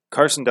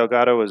Karsen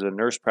Delgado is a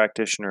nurse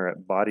practitioner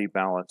at Body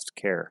Balanced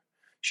Care.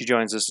 She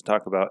joins us to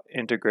talk about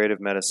integrative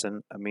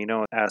medicine,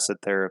 amino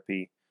acid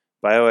therapy,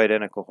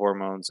 bioidentical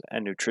hormones,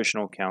 and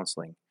nutritional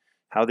counseling,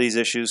 how these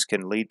issues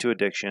can lead to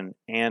addiction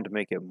and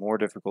make it more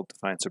difficult to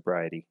find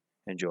sobriety.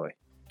 Enjoy.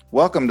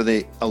 Welcome to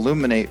the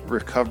Illuminate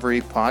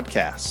Recovery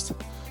podcast.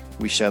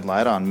 We shed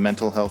light on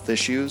mental health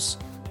issues,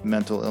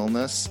 mental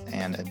illness,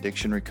 and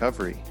addiction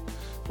recovery.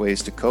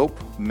 Ways to cope,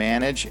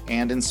 manage,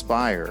 and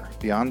inspire.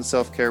 Beyond the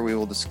self-care we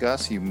will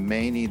discuss, you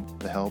may need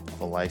the help of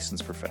a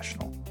licensed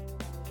professional.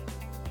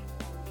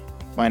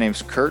 My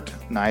name's Kurt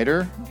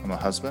Neider. I'm a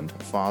husband,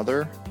 a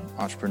father,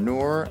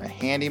 entrepreneur, a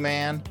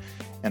handyman,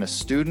 and a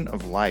student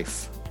of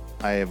life.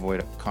 I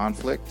avoid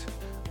conflict,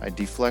 I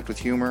deflect with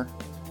humor,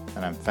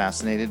 and I'm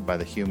fascinated by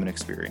the human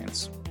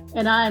experience.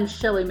 And I'm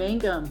Shelley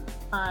Mangum.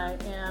 I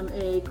am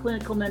a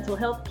clinical mental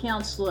health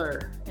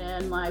counselor,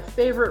 and my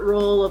favorite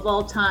role of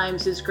all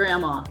times is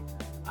grandma.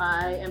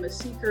 I am a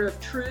seeker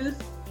of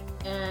truth,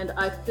 and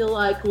I feel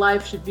like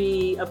life should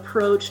be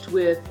approached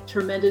with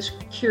tremendous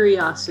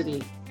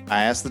curiosity.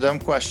 I ask the dumb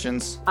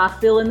questions. I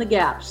fill in the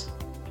gaps.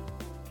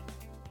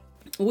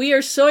 We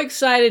are so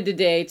excited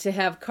today to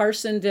have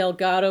Karsen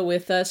Delgado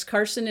with us.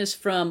 Karsen is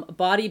from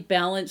Body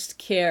Balanced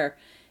Care.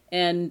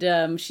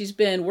 And she's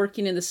been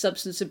working in the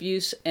substance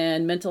abuse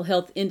and mental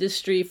health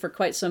industry for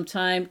quite some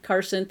time.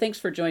 Karsen, thanks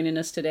for joining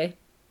us today.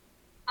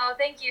 Oh,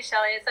 thank you,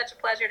 Shelley. It's such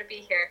a pleasure to be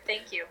here.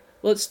 Thank you.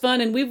 Well, it's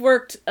fun, and we've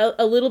worked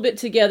a little bit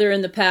together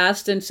in the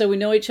past, and so we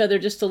know each other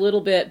just a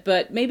little bit.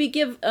 But maybe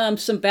give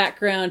some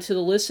background to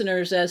the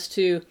listeners as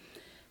to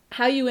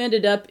how you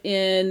ended up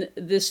in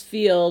this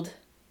field.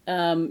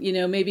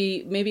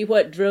 Maybe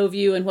what drove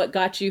you and what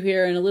got you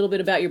here, and a little bit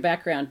about your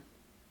background.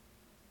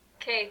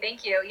 Okay,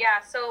 thank you. Yeah,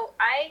 so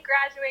I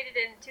graduated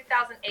in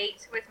 2008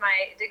 with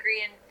my degree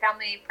in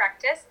family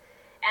practice,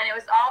 and it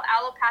was all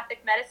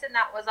allopathic medicine.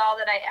 That was all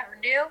that I ever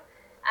knew.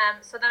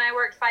 So then I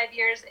worked 5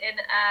 years in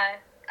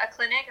a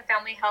clinic, a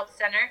family health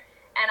center,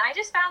 and I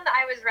just found that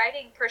I was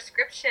writing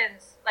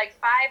prescriptions, like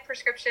 5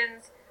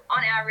 prescriptions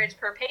on average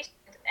per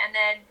patient, and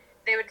then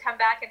they would come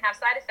back and have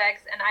side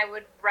effects, and I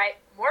would write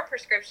more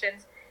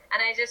prescriptions, and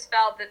I just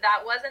felt that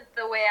that wasn't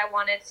the way I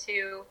wanted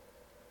to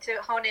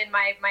hone in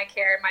my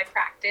care and my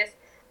practice.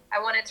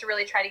 I wanted to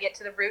really try to get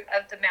to the root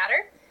of the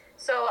matter.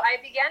 So I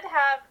began to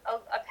have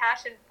a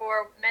passion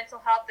for mental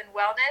health and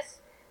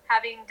wellness,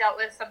 having dealt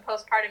with some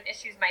postpartum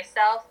issues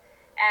myself,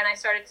 and I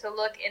started to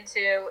look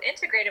into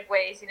integrative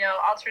ways,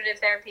 alternative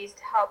therapies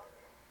to help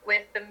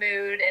with the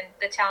mood and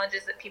the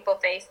challenges that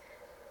people face.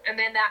 And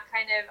then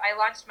I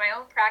launched my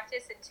own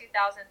practice in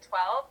 2012,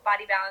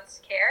 Body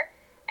Balanced Care,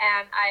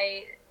 and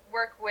I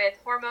work with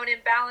hormone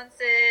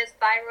imbalances,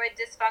 thyroid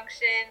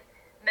dysfunction,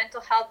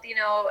 mental health,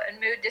 and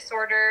mood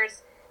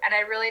disorders. And I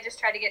really just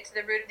try to get to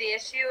the root of the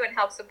issue and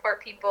help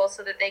support people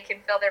so that they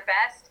can feel their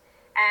best.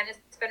 And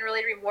it's been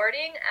really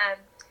rewarding.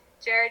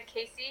 Jared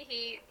Casey,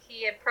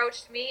 he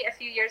approached me a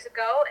few years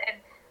ago and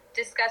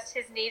discussed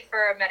his need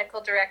for a medical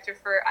director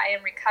for I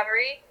Am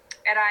Recovery.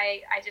 And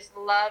I just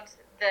loved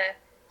the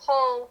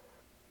whole,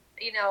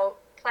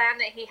 plan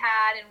that he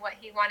had and what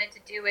he wanted to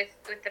do with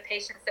the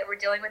patients that were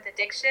dealing with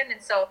addiction.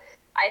 And so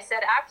I said,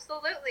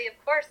 absolutely, of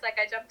course.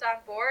 I jumped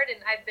on board, and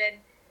I've been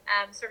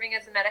serving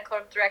as a medical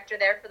director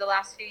there for the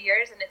last few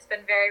years, and it's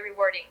been very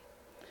rewarding.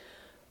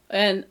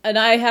 And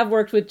I have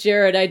worked with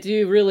Jared. I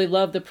do really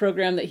love the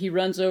program that he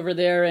runs over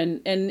there,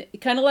 and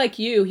kind of like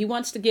you, he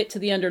wants to get to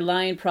the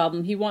underlying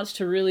problem. He wants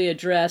to really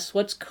address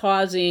what's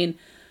causing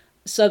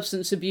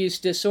substance abuse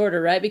disorder,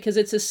 right? Because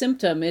it's a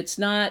symptom. It's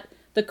not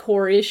the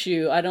core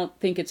issue. I don't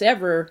think it's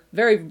ever,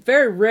 very,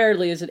 very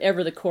rarely is it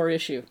ever the core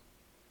issue.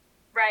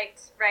 Right.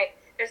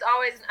 There's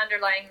always an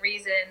underlying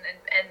reason,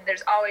 and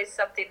there's always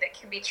something that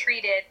can be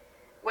treated,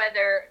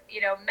 whether,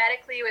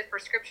 medically with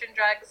prescription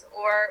drugs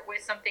or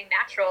with something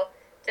natural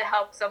to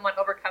help someone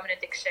overcome an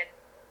addiction.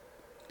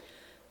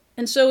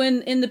 And so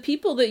in the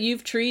people that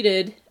you've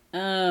treated,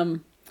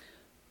 and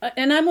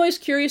I'm always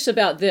curious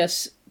about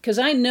this, because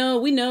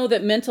we know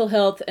that mental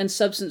health and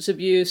substance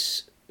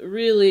abuse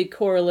really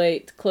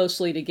correlate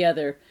closely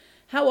together.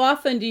 How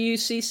often do you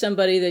see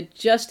somebody that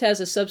just has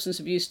a substance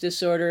abuse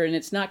disorder and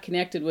it's not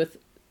connected with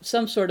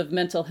some sort of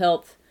mental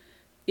health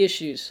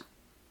issues?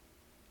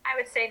 I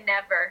would say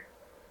never.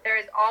 There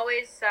is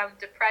always some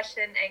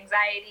depression,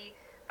 anxiety,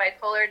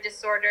 bipolar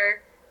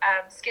disorder,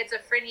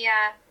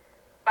 schizophrenia,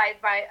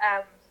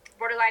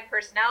 borderline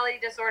personality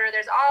disorder.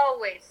 There's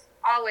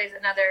always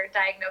another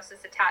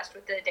diagnosis attached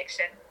with the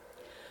addiction.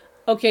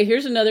 Okay,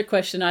 here's another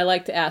question I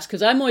like to ask,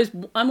 because I'm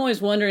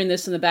always wondering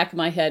this in the back of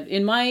my head.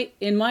 In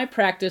my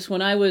practice,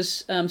 when I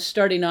was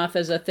starting off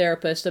as a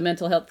therapist, a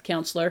mental health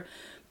counselor,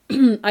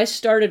 I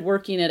started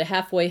working at a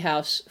halfway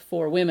house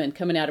for women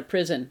coming out of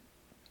prison.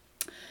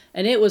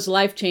 And it was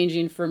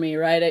life-changing for me,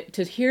 right?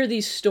 To hear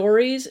these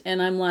stories,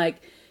 and I'm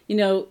like,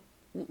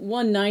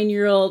 one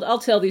 9-year-old, I'll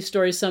tell these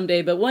stories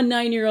someday, but one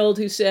 9-year-old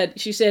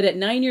she said at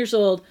 9 years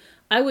old,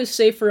 I was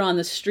safer on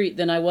the street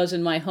than I was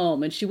in my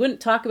home. And she wouldn't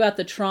talk about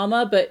the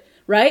trauma, but,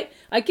 right?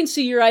 I can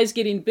see your eyes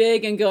getting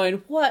big and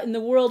going, what in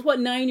the world? What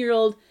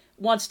 9-year-old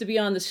wants to be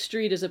on the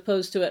street as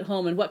opposed to at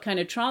home, and what kind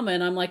of trauma.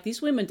 And I'm like,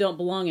 these women don't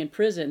belong in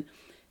prison.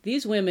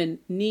 These women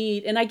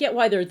need, and I get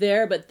why they're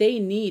there, but they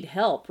need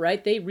help,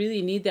 right? They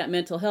really need that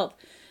mental health.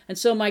 And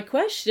so my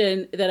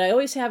question that I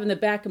always have in the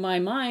back of my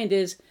mind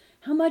is,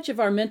 how much of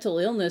our mental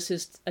illness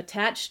is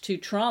attached to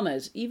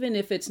traumas, even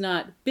if it's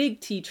not big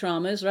T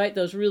traumas, right?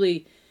 Those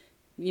really,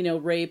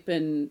 rape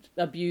and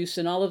abuse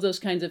and all of those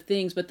kinds of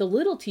things. But the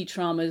little T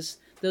traumas,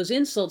 those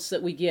insults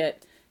that we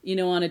get,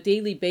 on a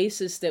daily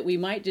basis that we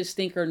might just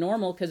think are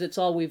normal because it's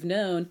all we've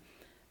known.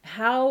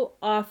 How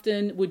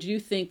often would you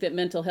think that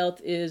mental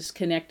health is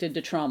connected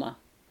to trauma?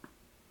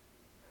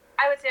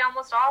 I would say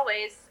almost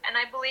always. And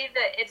I believe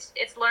that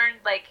it's learned,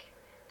 like,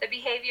 the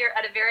behavior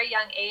at a very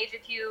young age.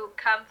 If you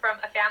come from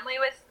a family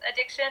with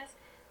addictions,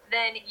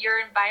 then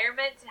your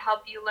environment to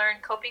help you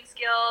learn coping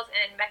skills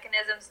and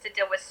mechanisms to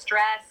deal with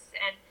stress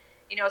and,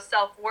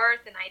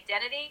 self-worth and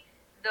identity,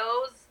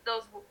 those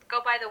go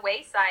by the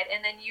wayside.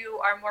 And then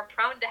you are more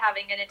prone to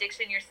having an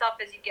addiction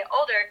yourself as you get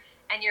older,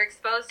 and you're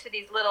exposed to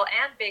these little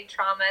and big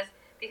traumas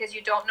because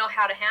you don't know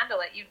how to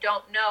handle it. You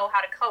don't know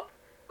how to cope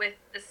with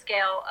the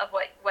scale of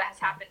what has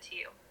happened to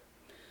you.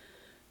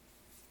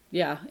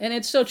 Yeah, and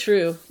it's so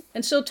true.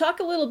 And so talk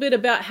a little bit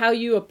about how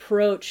you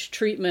approach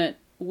treatment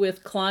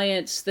with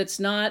clients that's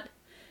not,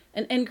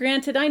 and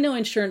granted, I know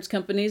insurance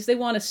companies, they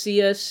want to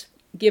see us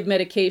give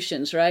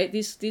medications, right?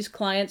 These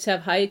clients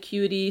have high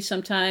acuity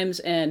sometimes,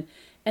 and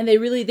they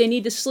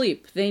need to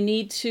sleep. They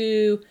need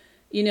to,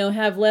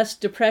 have less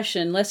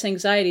depression, less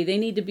anxiety. They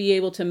need to be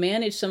able to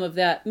manage some of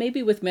that,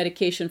 maybe with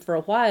medication for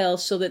a while,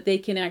 so that they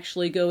can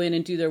actually go in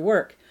and do their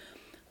work.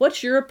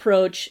 What's your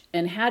approach,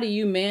 and how do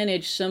you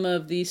manage some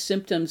of these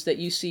symptoms that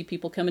you see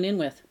people coming in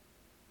with?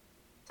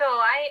 So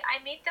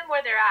I meet them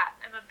where they're at.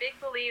 I'm a big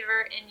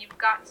believer in you've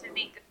got to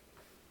meet them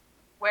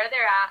where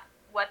they're at,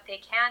 what they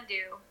can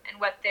do,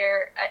 and what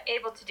they're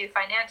able to do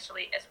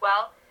financially as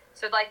well.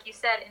 So like you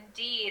said,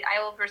 indeed, I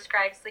will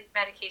prescribe sleep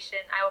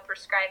medication. I will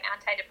prescribe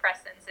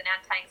antidepressants and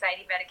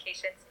anti-anxiety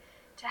medications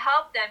to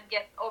help them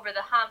get over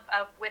the hump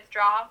of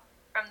withdrawal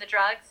from the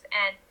drugs.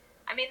 And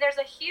there's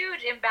a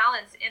huge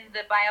imbalance in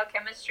the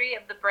biochemistry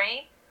of the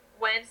brain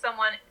when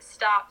someone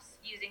stops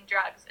using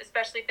drugs,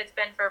 especially if it's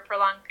been for a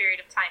prolonged period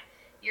of time.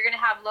 You're going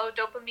to have low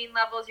dopamine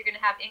levels. You're going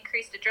to have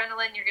increased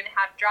adrenaline. You're going to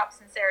have drops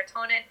in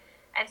serotonin.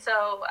 And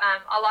so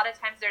a lot of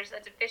times there's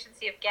a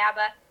deficiency of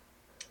GABA.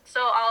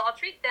 So I'll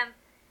treat them,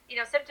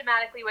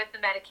 symptomatically with the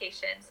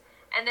medications.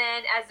 And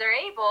then as they're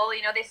able,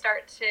 they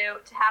start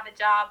to have a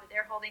job that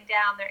they're holding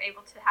down. They're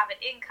able to have an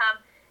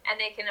income, and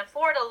they can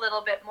afford a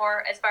little bit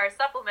more as far as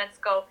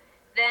supplements go.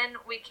 Then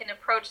we can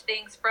approach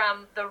things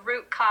from the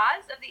root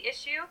cause of the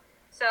issue.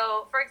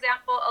 So, for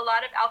example, a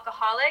lot of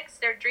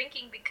alcoholics, they're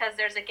drinking because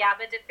there's a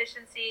GABA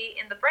deficiency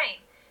in the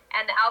brain,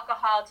 and the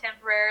alcohol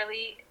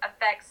temporarily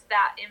affects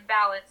that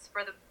imbalance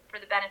for the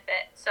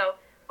benefit. So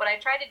what I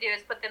try to do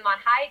is put them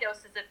on high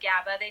doses of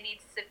GABA. They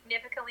need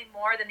significantly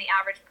more than the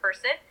average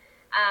person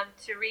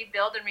to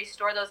rebuild and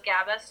restore those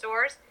GABA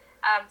stores.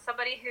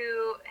 Somebody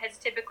who has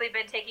typically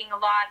been taking a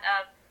lot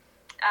of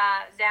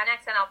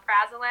Xanax and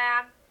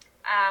alprazolam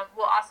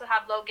will also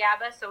have low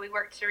GABA, so we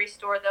work to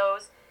restore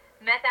those.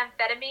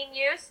 Methamphetamine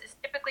use is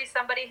typically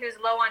somebody who's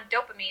low on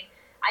dopamine.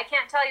 I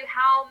can't tell you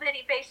how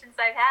many patients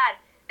I've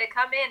had that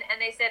come in and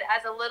they said,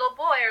 as a little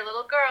boy or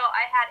little girl,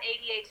 I had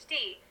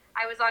ADHD.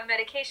 I was on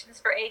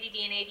medications for ADD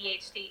and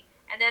ADHD.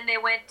 And then they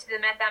went to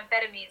the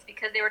methamphetamines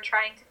because they were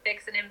trying to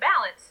fix an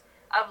imbalance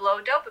of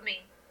low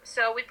dopamine.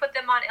 So we put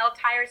them on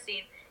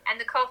L-tyrosine and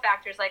the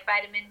cofactors like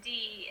vitamin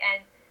D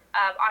and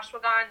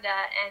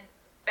ashwagandha and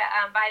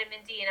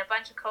vitamin D and a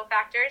bunch of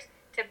cofactors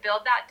to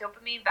build that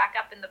dopamine back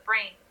up in the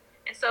brain.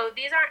 And so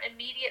these aren't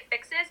immediate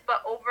fixes,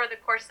 but over the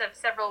course of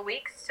several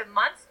weeks to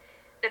months,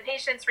 the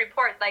patients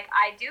report, like,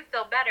 I do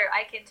feel better,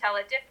 I can tell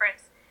a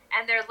difference.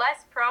 And they're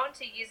less prone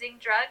to using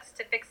drugs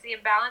to fix the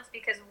imbalance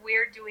because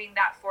we're doing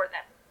that for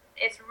them.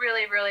 It's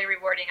really, really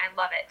rewarding. I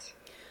love it.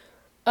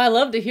 I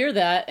love to hear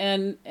that.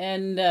 And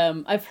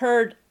I've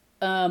heard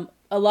a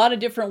lot of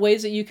different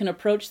ways that you can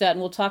approach that, and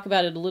we'll talk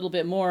about it a little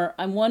bit more.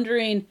 I'm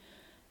wondering,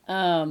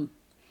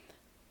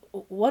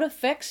 what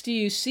effects do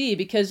you see?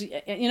 Because,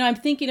 I'm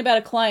thinking about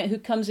a client who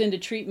comes into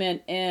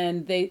treatment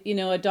and they,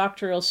 a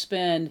doctor will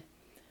spend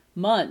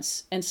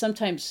months and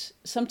sometimes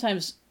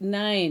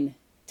 9,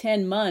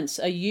 10 months,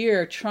 a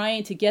year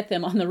trying to get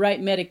them on the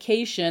right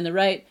medication, the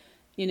right,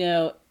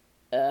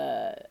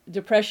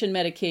 depression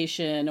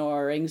medication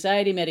or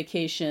anxiety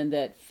medication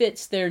that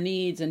fits their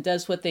needs and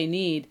does what they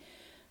need.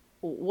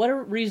 What a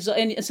result!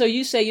 And so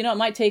you say, it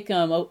might take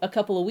them a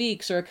couple of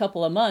weeks or a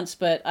couple of months,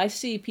 but I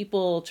see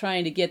people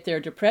trying to get their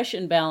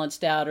depression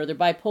balanced out or their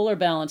bipolar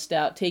balanced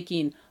out,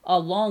 taking a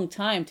long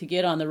time to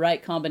get on the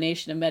right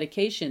combination of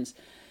medications.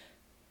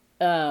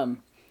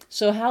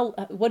 So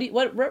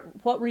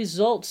what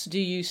results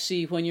do you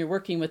see when you're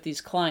working with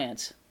these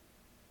clients?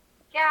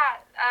 Yeah,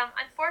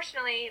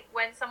 unfortunately,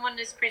 when someone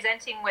is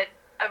presenting with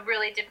a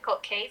really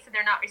difficult case and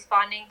they're not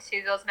responding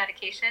to those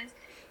medications,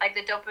 like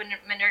the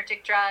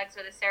dopaminergic drugs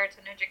or the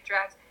serotonergic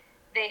drugs,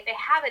 they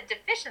have a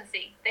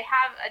deficiency. They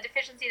have a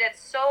deficiency that's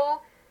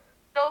so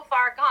so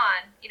far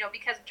gone,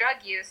 because of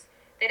drug use,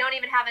 they don't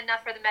even have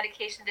enough for the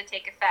medication to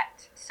take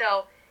effect.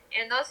 So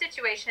in those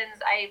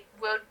situations, I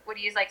would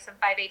use like some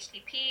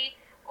 5-HTP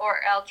or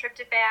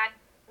L-tryptophan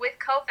with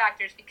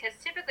cofactors, because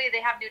typically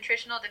they have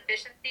nutritional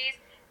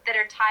deficiencies that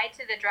are tied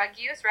to the drug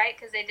use, right?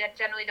 Because they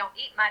generally don't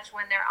eat much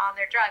when they're on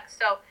their drugs.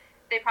 So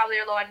they probably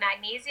are low on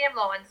magnesium,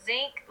 low on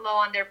zinc,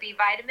 low on their B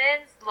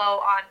vitamins,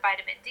 low on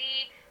vitamin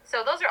D.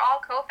 So those are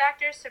all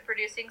cofactors to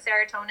producing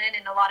serotonin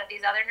and a lot of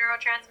these other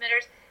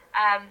neurotransmitters.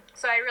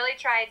 So I really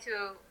try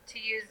to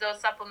use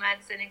those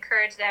supplements and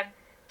encourage them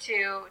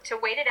to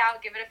wait it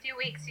out, give it a few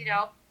weeks.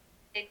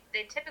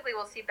 They typically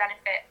will see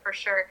benefit for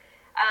sure.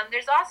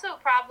 There's also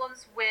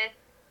problems with,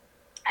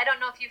 I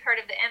don't know if you've heard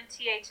of the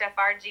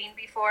MTHFR gene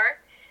before.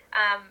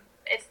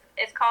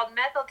 It's called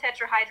methyl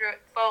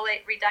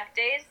tetrahydrofolate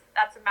reductase.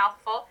 That's a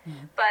mouthful.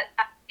 Mm-hmm. But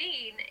that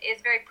gene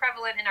is very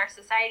prevalent in our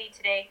society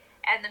today,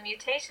 and the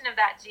mutation of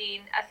that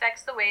gene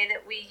affects the way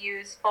that we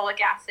use folic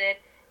acid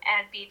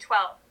and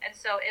B12. And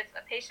so if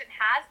a patient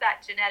has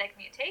that genetic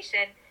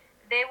mutation,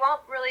 they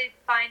won't really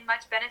find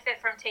much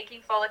benefit from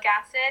taking folic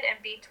acid and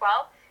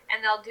B12,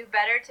 and they'll do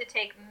better to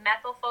take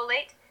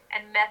methylfolate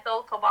and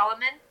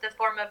methylcobalamin, the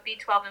form of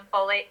B12 and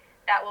folate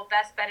that will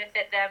best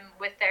benefit them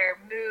with their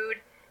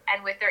mood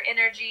and with their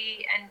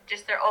energy and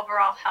just their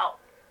overall health.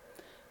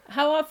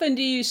 How often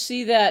do you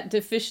see that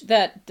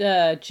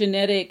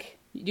genetic,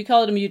 do you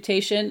call it a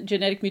mutation,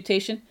 genetic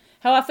mutation?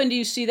 How often do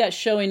you see that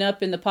showing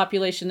up in the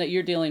population that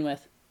you're dealing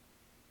with?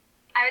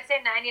 I would say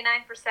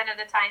 99% of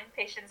the time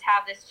patients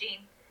have this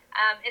gene.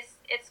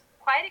 It's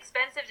quite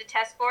expensive to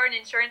test for, and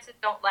insurances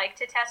don't like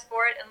to test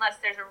for it unless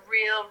there's a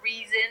real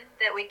reason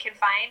that we can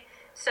find.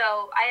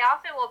 So I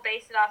often will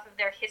base it off of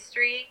their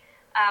history,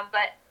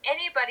 but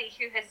anybody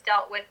who has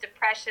dealt with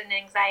depression,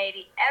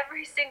 anxiety,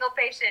 every single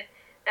patient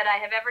that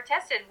I have ever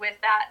tested with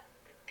that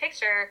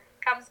picture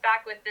comes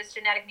back with this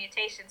genetic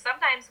mutation.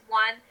 Sometimes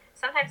one,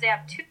 sometimes they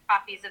have 2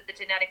 copies of the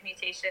genetic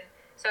mutation,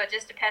 so it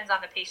just depends on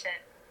the patient.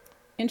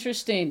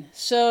 Interesting.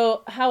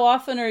 So how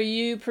often are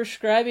you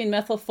prescribing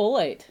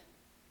methylfolate?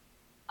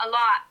 A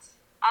lot,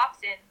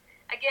 often.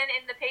 Again,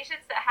 in the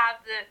patients that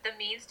have the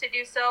means to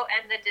do so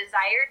and the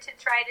desire to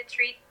try to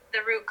treat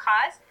the root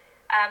cause,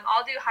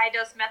 I'll do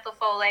high-dose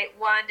methylfolate,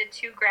 1 to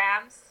 2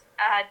 grams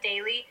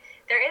daily.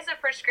 There is a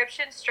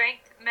prescription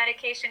strength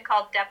medication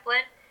called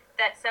Deplin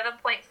that's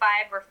 7.5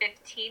 or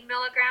 15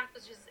 milligrams,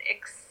 which is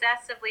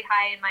excessively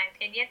high in my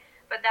opinion,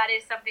 but that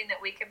is something that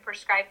we can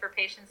prescribe for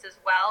patients as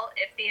well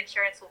if the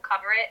insurance will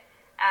cover it,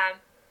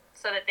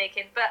 so that they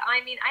can. But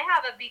I mean, I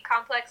have a B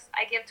complex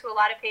I give to a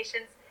lot of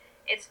patients.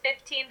 It's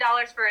 $15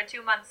 for a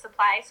 2-month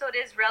supply, so it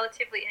is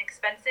relatively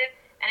inexpensive,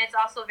 and it's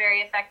also very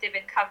effective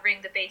in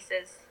covering the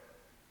bases.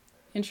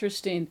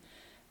 Interesting.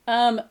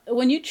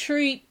 When you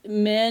treat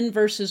men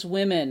versus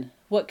women,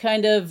 what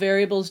kind of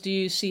variables do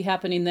you see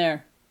happening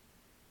there?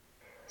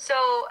 So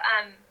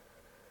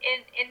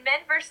in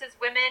men versus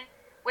women,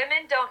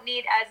 women don't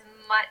need as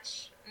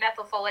much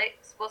methylfolate,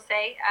 we'll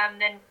say,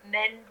 than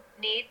men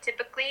need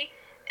typically.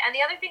 And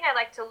the other thing I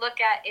like to look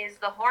at is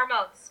the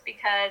hormones,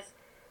 because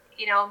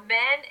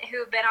men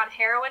who've been on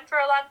heroin for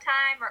a long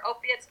time or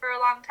opiates for a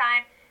long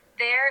time,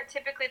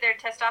 typically their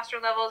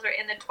testosterone levels are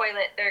in the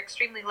toilet. They're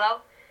extremely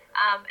low.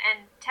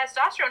 And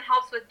testosterone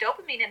helps with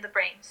dopamine in the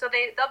brain. So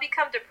they'll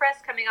become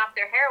depressed coming off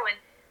their heroin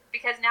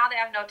because now they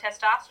have no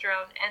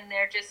testosterone and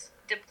they're just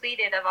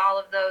depleted of all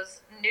of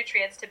those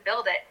nutrients to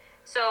build it.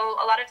 So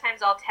a lot of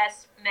times I'll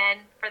test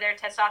men for their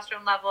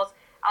testosterone levels.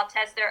 I'll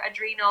test their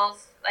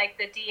adrenals, like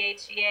the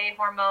DHEA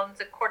hormones,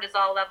 the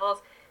cortisol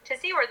levels, to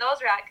see where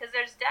those are at, because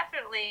there's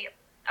definitely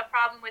a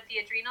problem with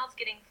the adrenals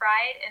getting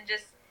fried and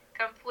just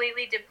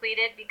completely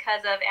depleted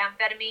because of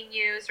amphetamine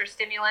use or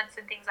stimulants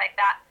and things like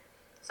that.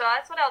 So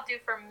that's what I'll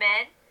do for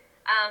men.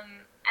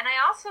 And I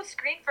also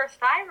screen for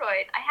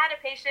thyroid. I had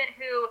a patient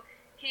who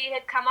he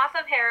had come off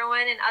of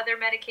heroin and other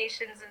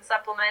medications and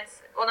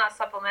supplements, well, not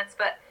supplements,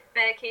 but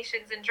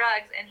medications and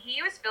drugs, and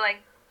he was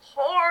feeling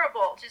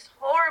horrible, just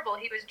horrible.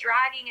 He was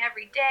dragging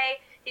every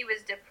day. He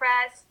was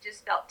depressed,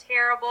 just felt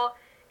terrible.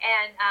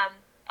 And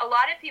a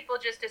lot of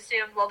people just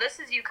assumed, well, this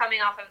is you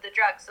coming off of the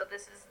drugs, so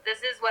this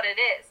is what it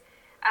is.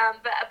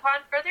 But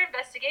upon further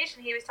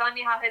investigation, he was telling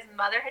me how his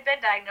mother had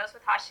been diagnosed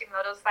with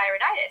Hashimoto's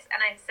thyroiditis.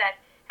 And I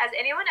said, has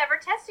anyone ever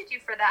tested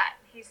you for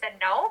that? He said,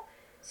 no.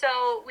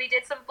 So we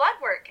did some blood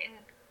work, and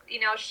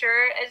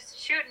sure as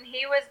shooting,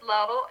 he was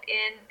low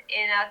in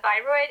a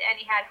thyroid, and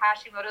he had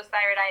Hashimoto's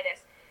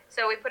thyroiditis.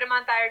 So we put him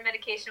on thyroid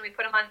medication. We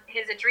put him on,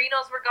 his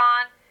adrenals were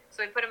gone,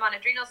 so we put him on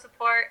adrenal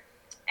support.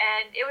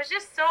 And it was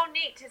just so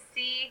neat to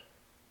see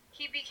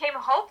he became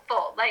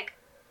hopeful. Like,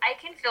 I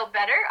can feel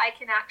better. I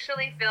can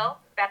actually feel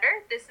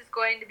better. This is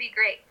going to be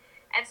great.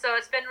 And so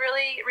it's been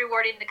really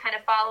rewarding to kind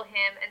of follow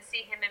him and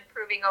see him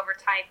improving over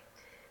time.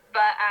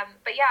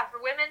 But yeah,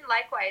 for women,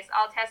 likewise,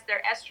 I'll test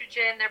their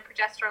estrogen, their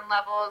progesterone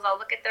levels. I'll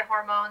look at their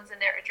hormones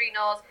and their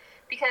adrenals,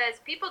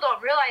 because people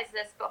don't realize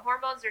this, but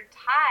hormones are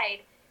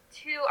tied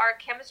to our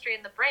chemistry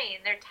in the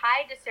brain. They're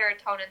tied to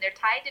serotonin. They're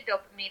tied to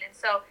dopamine. And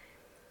so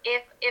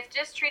if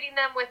just treating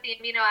them with the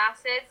amino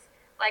acids,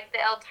 like the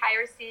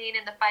L-tyrosine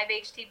and the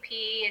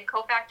 5-HTP and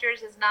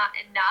cofactors is not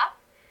enough,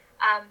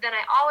 then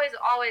I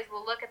always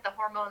will look at the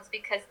hormones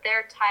because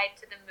they're tied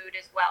to the mood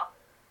as well.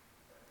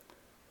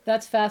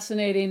 That's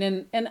fascinating.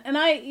 And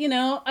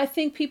I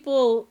think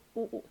people,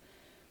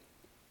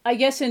 I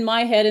guess in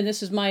my head, and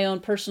this is my own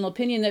personal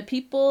opinion, that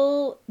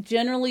people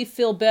generally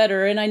feel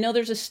better. And I know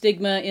there's a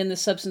stigma in the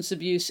substance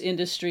abuse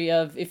industry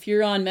of if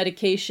you're on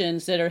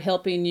medications that are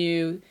helping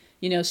you,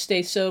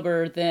 stay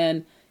sober,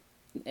 then,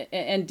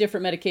 and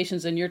different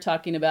medications than you're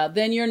talking about,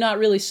 then you're not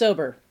really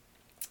sober.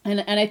 And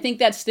I think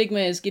that stigma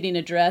is getting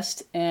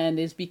addressed and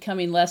is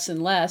becoming less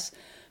and less.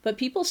 But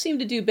people seem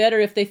to do better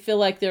if they feel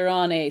like they're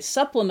on a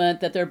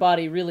supplement that their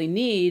body really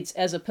needs,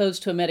 as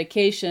opposed to a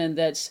medication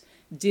that's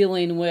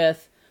dealing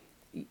with,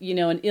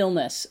 an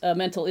illness, a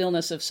mental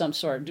illness of some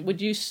sort.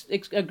 Would you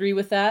agree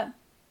with that?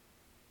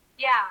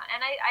 Yeah,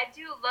 and I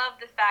do love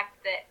the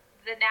fact that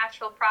the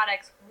natural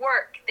products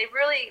work. They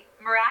really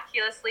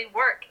miraculously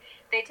work.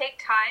 They take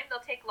time. They'll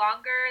take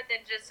longer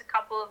than just a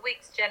couple of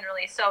weeks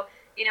generally. So,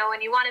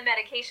 when you want a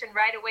medication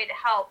right away to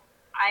help,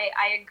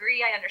 I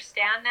agree, I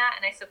understand that,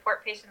 and I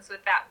support patients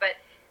with that. But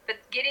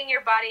getting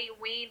your body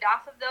weaned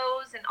off of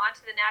those and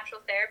onto the natural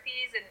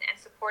therapies and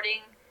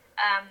supporting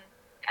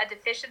a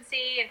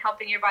deficiency and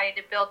helping your body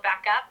to build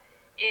back up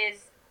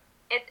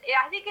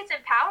I think it's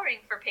empowering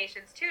for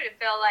patients too, to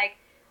feel like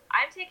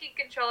I'm taking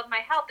control of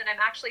my health and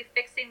I'm actually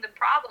fixing the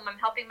problem.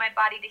 I'm helping my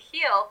body to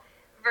heal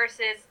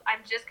versus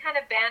I'm just kind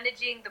of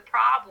bandaging the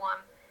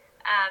problem.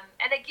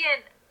 And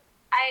again,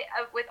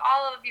 with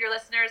all of your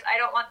listeners,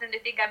 I don't want them to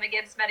think I'm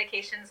against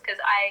medications,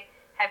 because I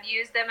have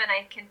used them and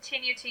I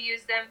continue to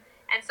use them.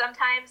 And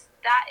sometimes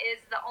that is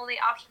the only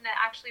option that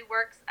actually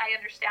works. I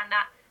understand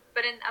that.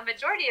 But in a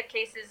majority of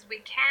cases,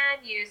 we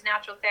can use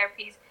natural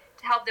therapies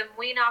to help them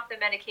wean off the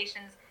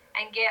medications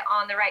and get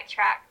on the right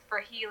track for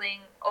healing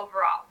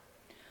overall.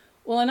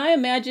 Well, and I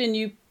imagine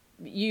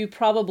you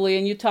probably,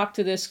 and you talk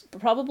to this,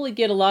 probably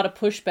get a lot of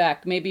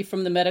pushback, maybe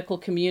from the medical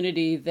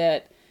community,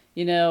 that,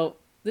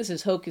 this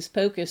is hocus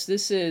pocus.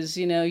 This is,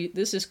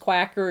 this is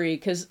quackery.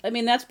 Because,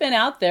 that's been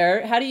out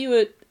there.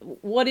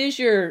 What is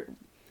your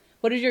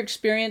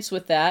experience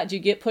with that? Do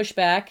you get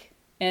pushback,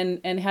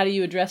 and how do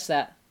you address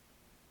that?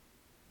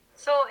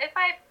 So if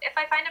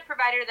I find a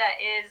provider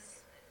that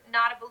is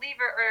not a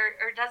believer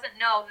or doesn't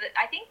know, that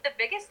I think the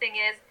biggest thing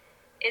is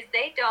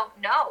they don't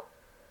know.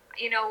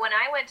 When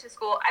I went to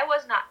school, I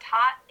was not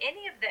taught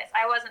any of this.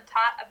 I wasn't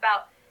taught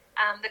about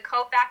the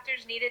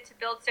cofactors needed to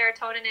build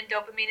serotonin and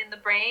dopamine in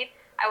the brain.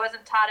 I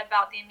wasn't taught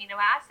about the amino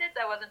acids.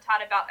 I wasn't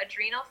taught about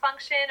adrenal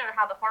function or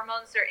how the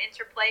hormones are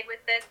interplayed with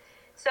this.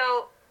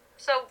 So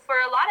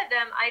for a lot of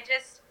them, I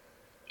just,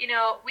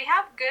 we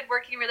have good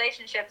working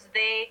relationships.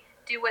 They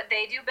do what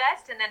they do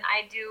best, and then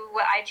I do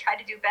what I try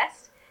to do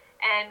best.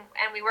 And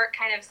we work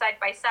kind of side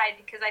by side,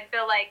 because I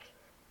feel like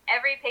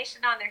every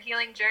patient on their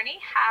healing journey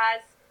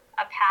has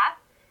a path.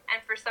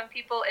 And for some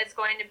people, it's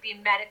going to be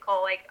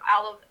medical, like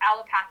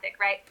allopathic,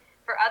 right?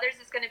 For others,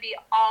 it's going to be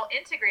all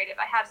integrative.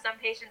 I have some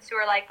patients who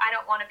are like, I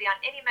don't want to be on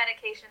any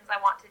medications. I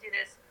want to do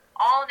this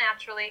all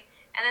naturally.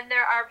 And then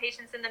there are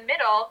patients in the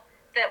middle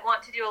that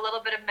want to do a little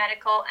bit of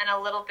medical and a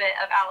little bit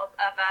of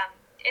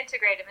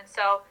integrative. And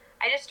so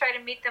I just try to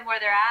meet them where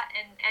they're at.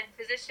 And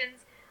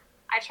physicians,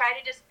 I try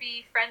to just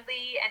be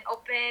friendly and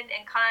open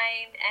and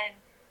kind and,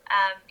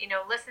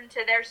 listen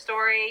to their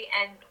story.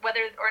 And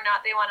whether or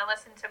not they want to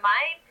listen to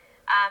mine,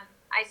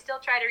 I still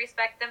try to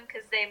respect them,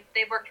 because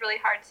they've worked really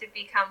hard to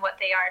become what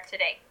they are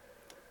today.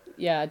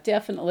 Yeah,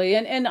 definitely.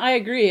 And I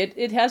agree.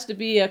 It has to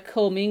be a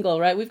commingle,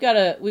 right? We've got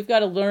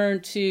to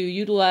learn to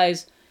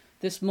utilize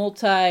this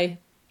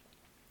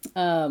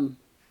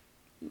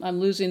I'm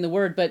losing the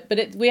word, but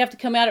we have to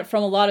come at it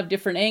from a lot of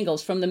different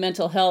angles, from the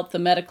mental health, the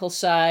medical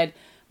side,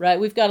 right?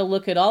 We've got to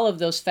look at all of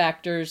those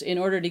factors in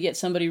order to get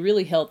somebody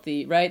really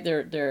healthy, right?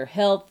 Their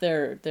health,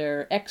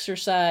 their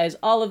exercise,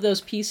 all of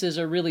those pieces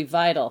are really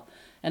vital.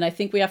 And I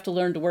think we have to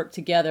learn to work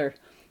together.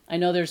 I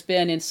know there's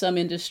been, in some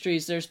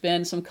industries, there's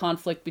been some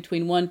conflict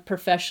between one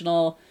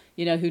professional,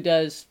 who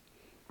does,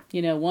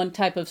 one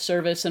type of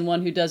service and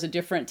one who does a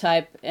different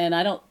type. And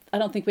I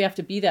don't think we have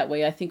to be that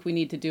way. I think we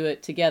need to do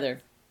it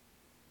together.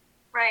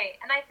 Right.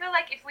 And I feel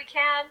like if we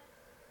can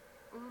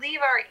leave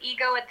our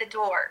ego at the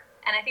door,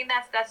 and I think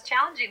that's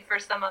challenging for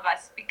some of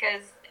us,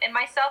 because, and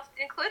myself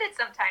included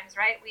sometimes,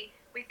 right? We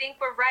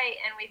think we're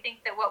right, and we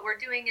think that what we're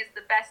doing is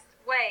the best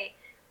way.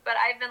 But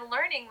I've been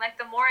learning,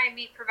 like, the more I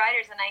meet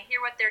providers and I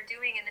hear what they're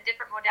doing and the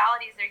different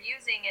modalities they're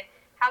using and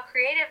how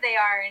creative they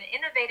are and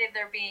innovative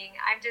they're being,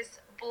 I'm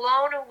just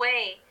blown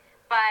away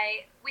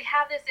by, we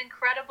have this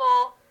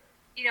incredible,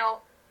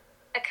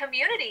 a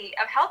community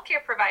of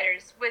healthcare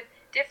providers with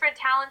different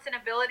talents and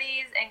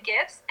abilities and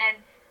gifts,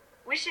 and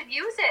we should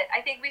use it. I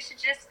think we should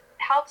just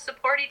help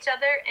support each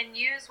other and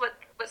use what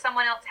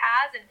someone else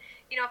has. And,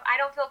 if I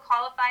don't feel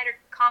qualified or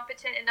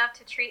competent enough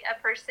to treat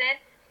a person,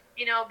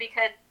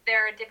 because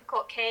they're a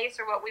difficult case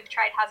or what we've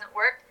tried hasn't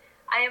worked,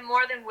 I am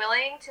more than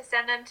willing to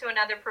send them to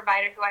another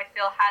provider who I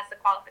feel has the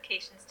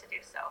qualifications to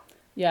do so.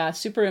 Yeah,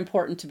 super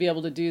important to be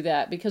able to do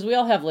that because we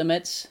all have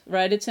limits,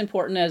 right? It's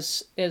important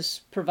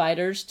as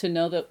providers to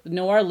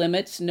know our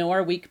limits, know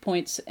our weak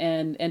points,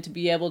 and to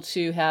be able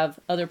to have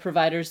other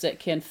providers that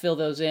can fill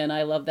those in.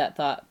 I love that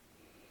thought.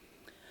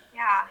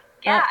 Yeah,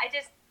 Uh, yeah.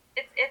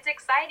 It's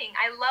exciting.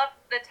 I love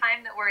the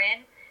time that we're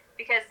in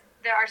because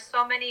there are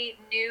so many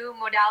new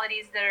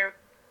modalities that are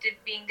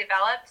being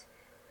developed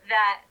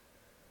that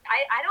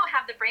I don't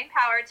have the brain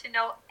power to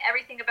know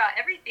everything about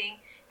everything.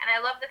 And I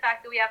love the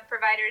fact that we have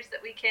providers that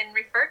we can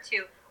refer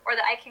to or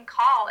that I can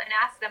call and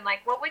ask them,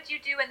 like, what would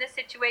you do in this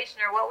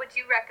situation or what would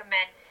you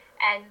recommend?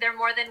 And they're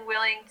more than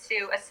willing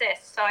to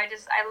assist. So I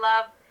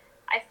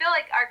feel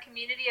like our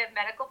community of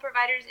medical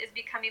providers is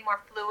becoming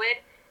more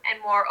fluid and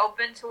more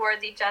open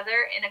towards each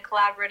other in a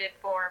collaborative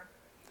form.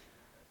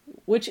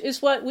 which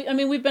is what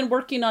we've been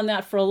working on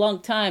that for a long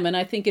time. And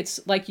I think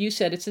it's, like you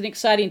said, it's an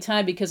exciting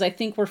time because I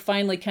think we're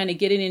finally kind of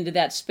getting into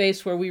that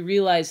space where we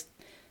realize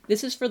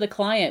this is for the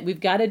client. We've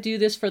got to do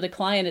this for the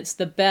client. It's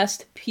the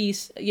best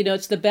piece,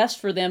 it's the best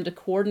for them to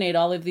coordinate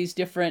all of these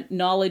different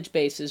knowledge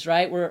bases,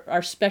 right? We're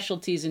our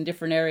specialties in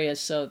different areas.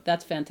 So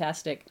that's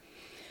fantastic.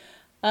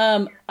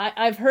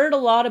 I've heard a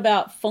lot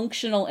about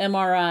functional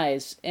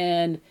MRIs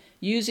and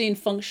using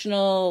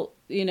functional,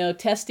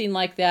 testing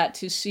like that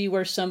to see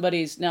where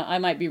somebody's, now I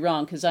might be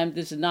wrong because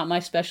this is not my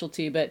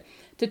specialty, but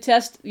to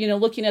test,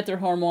 looking at their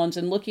hormones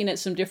and looking at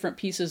some different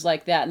pieces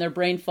like that and their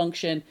brain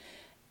function.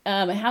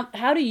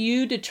 How do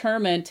you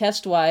determine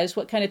test-wise,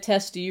 what kind of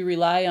tests do you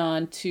rely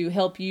on to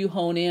help you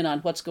hone in on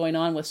what's going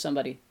on with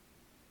somebody?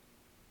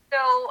 So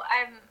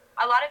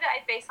a lot of it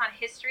I base on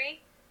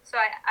history. So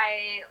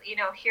I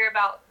hear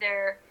about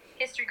their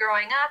history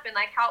growing up and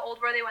like how old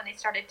were they when they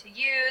started to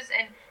use.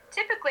 And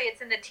typically it's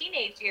in the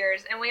teenage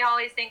years. And we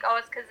always think, oh,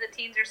 it's because the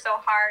teens are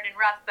so hard and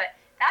rough. But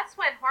that's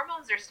when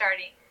hormones are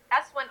starting.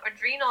 That's when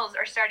adrenals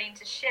are starting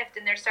to shift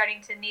and they're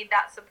starting to need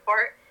that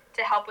support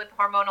to help with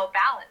hormonal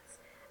balance.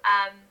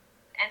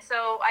 And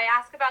so I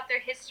ask about their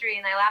history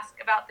and I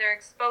ask about their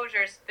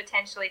exposures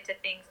potentially to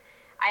things.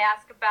 I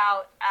ask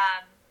about,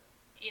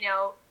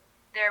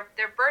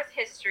 their birth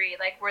history,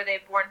 like were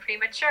they born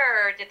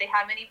premature or did they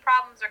have any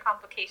problems or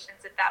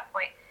complications at that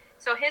point?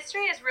 So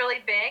history is really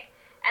big.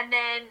 And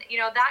then,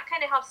 that kind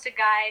of helps to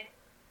guide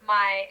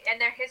and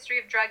their history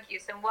of drug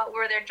use and what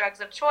were their drugs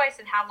of choice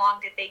and how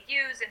long did they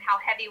use and how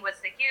heavy was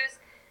the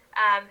use,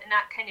 and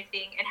that kind of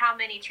thing. And how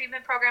many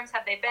treatment programs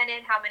have they been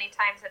in? How many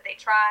times have they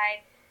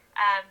tried?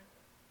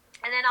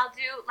 And then I'll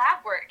do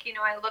lab work.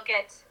 I look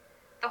at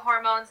the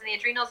hormones and the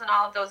adrenals and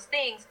all of those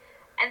things.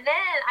 And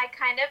then I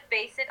kind of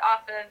base it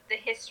off of the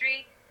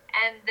history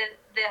and the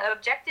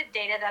objective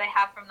data that I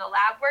have from the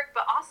lab work,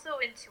 but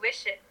also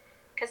intuition.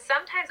 Because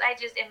sometimes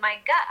in my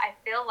gut, I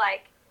feel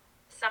like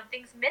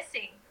something's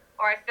missing,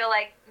 or I feel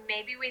like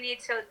maybe we need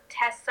to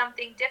test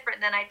something different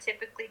than I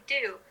typically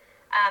do.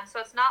 So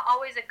it's not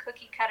always a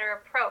cookie cutter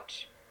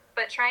approach,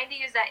 but trying to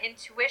use that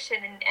intuition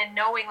and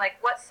knowing like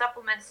what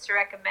supplements to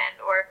recommend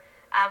or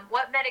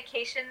what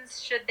medications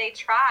should they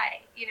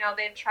try.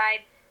 They've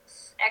tried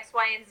X,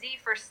 Y, and Z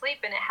for sleep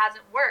and it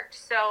hasn't worked.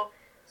 So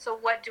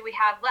what do we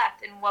have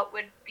left and what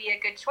would be a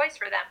good choice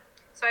for them?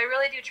 So I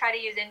really do try to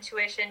use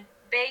intuition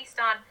based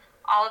on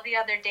all of the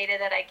other data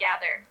that I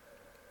gather.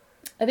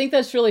 I think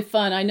that's really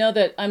fun. I know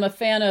that I'm a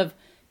fan of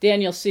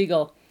Daniel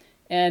Siegel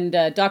and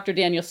Dr.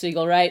 Daniel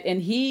Siegel, right?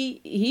 And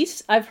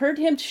I've heard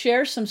him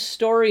share some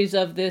stories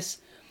of this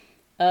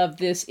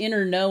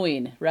inner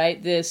knowing,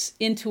 right? This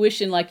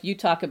intuition like you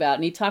talk about.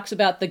 And he talks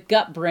about the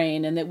gut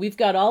brain and that we've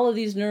got all of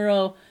these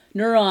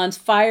neurons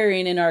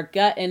firing in our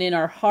gut and in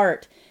our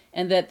heart,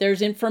 and that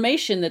there's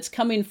information that's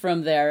coming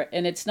from there.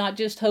 And it's not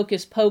just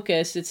hocus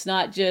pocus.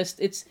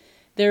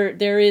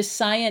 There is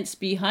science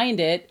behind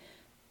it,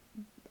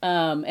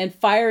 and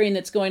firing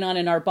that's going on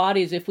in our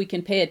bodies. If we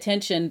can pay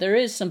attention, there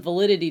is some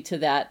validity to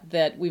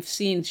that we've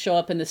seen show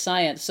up in the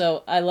science.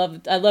 So I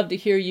love to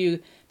hear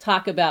you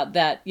talk about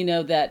that,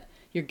 that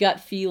your gut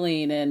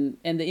feeling and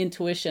the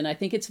intuition. I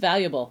think it's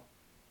valuable.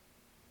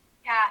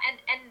 Yeah,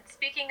 and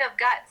speaking of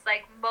guts,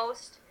 like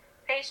most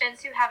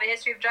patients who have a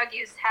history of drug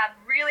use have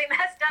really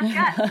messed up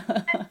guts.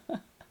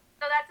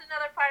 So that's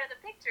another part of the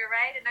picture,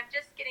 right? And I'm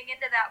just getting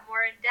into that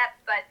more in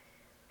depth, but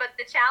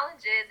the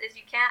challenge is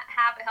you can't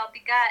have a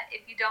healthy gut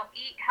if you don't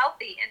eat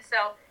healthy. And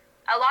so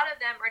a lot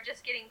of them are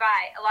just getting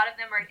by. A lot of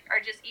them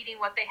are just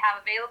eating what they have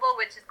available,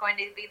 which is going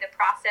to be the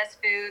processed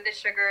food, the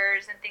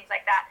sugars, and things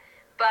like that.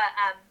 But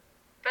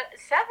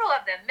several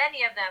of them,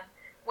 many of them,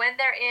 when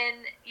they're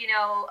in,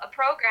 a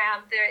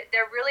program,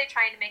 they're really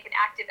trying to make an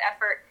active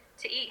effort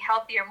to eat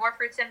healthier, more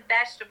fruits and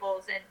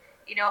vegetables, and,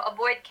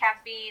 avoid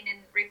caffeine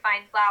and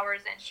refined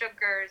flours and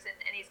sugars and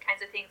these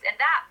kinds of things. And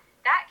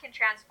that can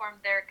transform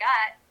their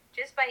gut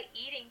just by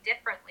eating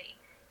differently.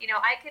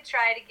 I could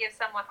try to give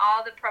someone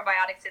all the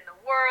probiotics in the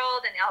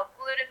world and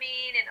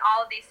L-glutamine and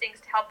all of these things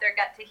to help their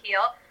gut to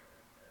heal.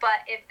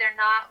 But if they're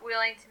not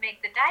willing to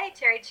make the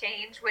dietary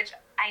change, which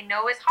I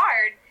know is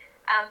hard,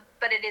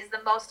 but it is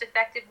the most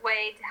effective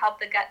way to help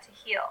the gut to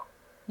heal.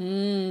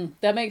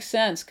 That makes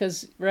sense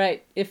because,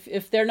 right,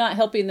 if they're not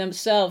helping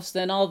themselves,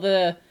 then all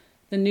the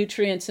the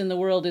nutrients in the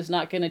world is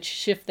not going to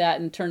shift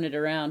that and turn it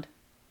around.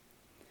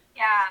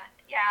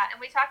 Yeah,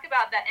 and we talked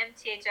about that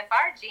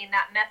MTHFR gene,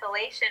 that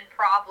methylation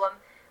problem,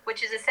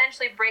 which is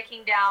essentially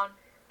breaking down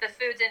the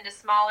foods into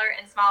smaller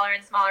and smaller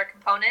and smaller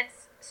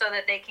components so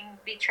that they can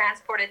be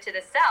transported to the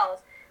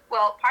cells.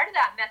 Well, part of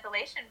that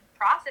methylation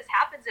process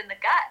happens in the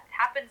gut,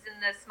 happens in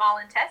the small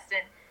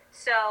intestine.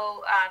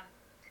 So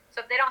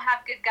if they don't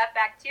have good gut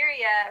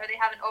bacteria, or they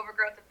have an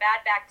overgrowth of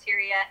bad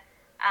bacteria,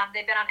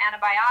 they've been on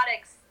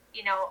antibiotics,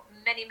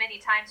 many, many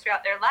times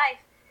throughout their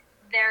life,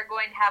 they're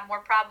going to have more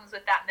problems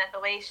with that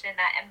methylation,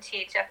 that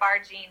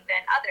MTHFR gene,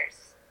 than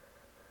others.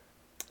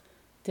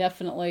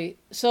 Definitely.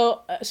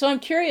 So I'm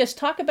curious,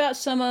 talk about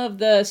some of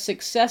the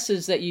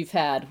successes that you've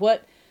had.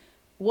 What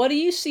do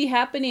you see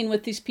happening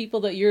with these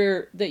people that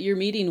you're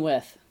meeting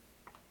with?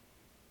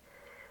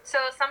 So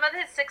some of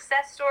the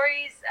success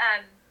stories,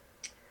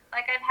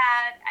 like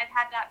I've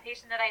had that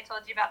patient that I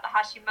told you about, the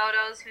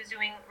Hashimoto's, who's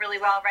doing really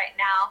well right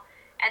now.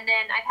 And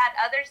then I've had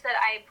others that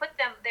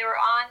they were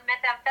on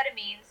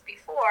methamphetamines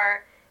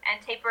before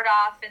and tapered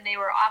off, and they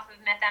were off of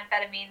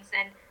methamphetamines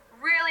and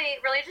really,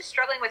 really just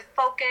struggling with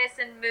focus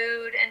and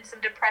mood and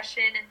some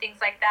depression and things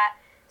like that.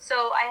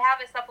 So I have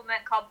a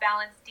supplement called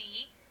Balance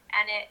D,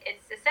 and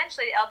it's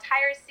essentially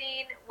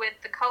L-tyrosine with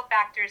the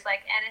cofactors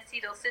like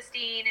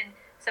N-acetylcysteine and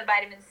some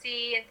vitamin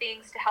C and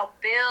things to help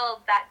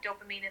build that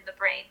dopamine in the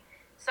brain.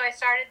 So I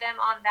started them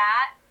on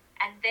that,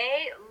 and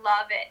they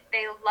love it.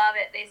 They love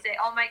it. They say,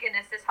 oh my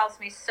goodness, this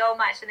helps me so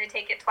much. And they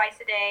take it twice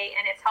a day,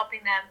 and it's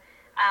helping them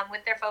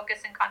with their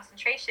focus and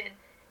concentration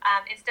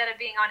instead of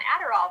being on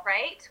Adderall,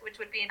 right? Which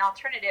would be an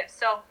alternative.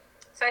 So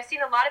I've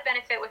seen a lot of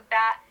benefit with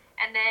that.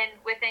 And then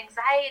with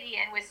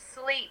anxiety and with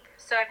sleep.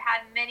 So I've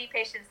had many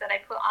patients that I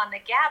put on the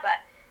GABA,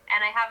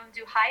 and I have them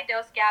do high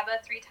dose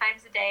GABA 3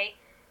 times a day.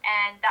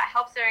 And that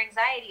helps their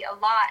anxiety a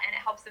lot, and it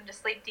helps them to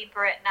sleep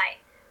deeper at night.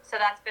 So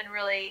that's been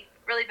really,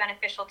 really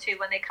beneficial too,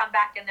 when they come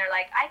back and they're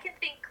like, I can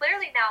think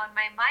clearly now, and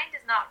my mind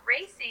is not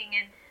racing,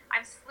 and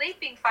I'm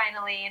sleeping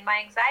finally, and my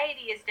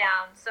anxiety is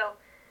down. So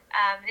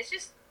it's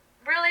just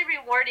really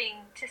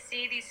rewarding to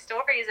see these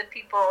stories of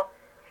people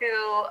who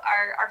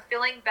are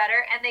feeling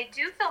better, and they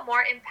do feel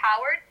more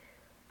empowered.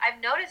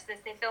 I've noticed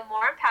this. They feel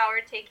more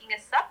empowered taking a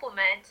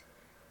supplement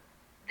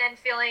than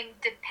feeling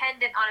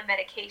dependent on a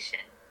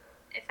medication,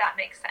 if that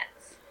makes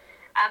sense.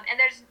 And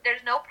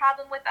there's no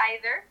problem with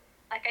either.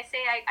 Like I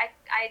say,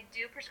 I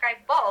do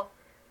prescribe both,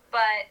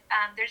 but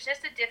there's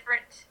just a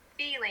different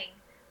feeling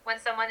when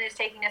someone is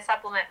taking a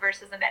supplement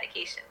versus a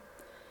medication.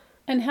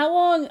 And how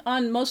long,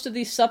 on most of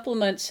these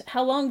supplements,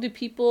 how long do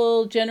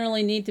people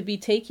generally need to be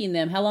taking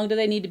them? How long do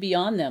they need to be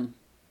on them?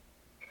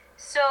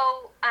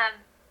 So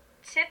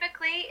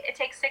typically it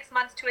takes 6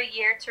 months to a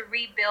year to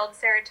rebuild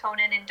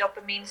serotonin and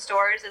dopamine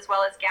stores, as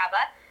well as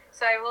GABA.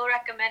 So I will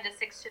recommend a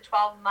 6 to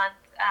 12 month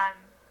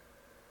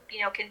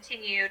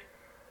continued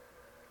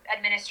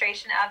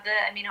administration of the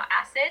amino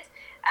acids.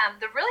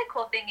 The really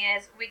cool thing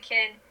is we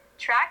can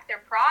track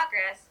their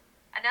progress.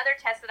 Another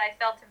test that I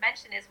failed to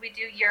mention is we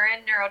do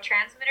urine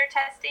neurotransmitter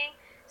testing.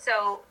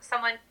 So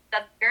someone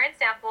does a urine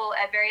sample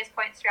at various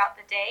points throughout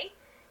the day,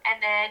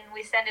 and then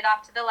we send it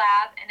off to the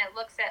lab, and it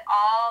looks at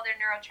all their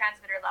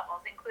neurotransmitter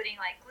levels, including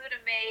like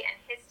glutamate and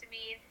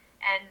histamine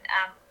and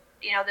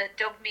the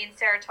dopamine,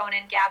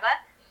 serotonin,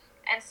 GABA.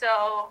 And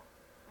so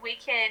we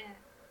can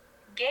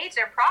gauge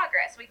their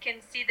progress. We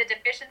can see the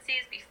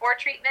deficiencies before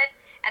treatment,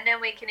 and then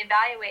we can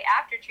evaluate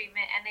after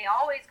treatment, and they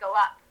always go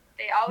up.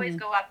 They always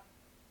go up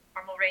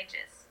normal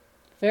ranges.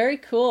 Very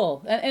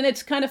cool. And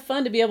it's kind of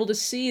fun to be able to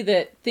see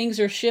that things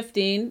are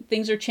shifting,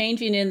 things are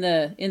changing in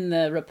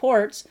the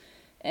reports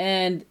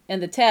and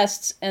the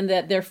tests, and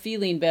that they're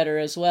feeling better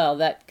as well.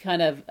 That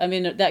kind of,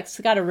 that's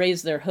got to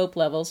raise their hope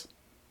levels.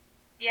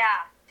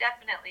 Yeah,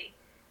 definitely.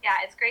 Yeah,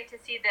 it's great to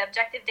see the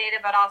objective data,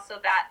 but also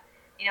that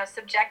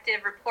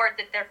subjective report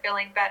that they're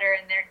feeling better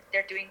and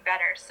they're doing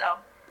better. So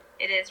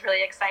it is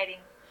really exciting.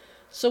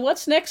 So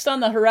what's next on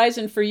the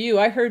horizon for you?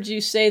 I heard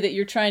you say that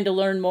you're trying to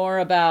learn more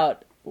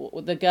about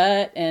the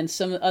gut and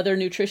some other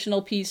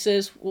nutritional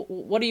pieces.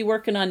 What are you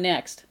working on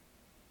next?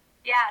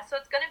 Yeah, so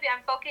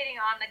I'm focusing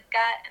on the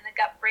gut and the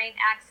gut-brain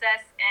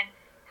axis and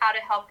how to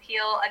help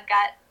heal a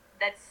gut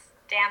that's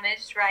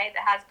damaged, right,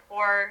 that has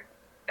poor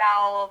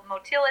bowel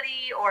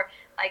motility or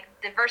like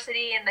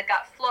diversity in the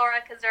gut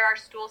flora, because there are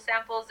stool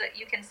samples that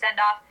you can send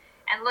off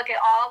and look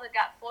at all the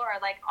gut flora,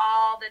 like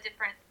all the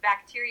different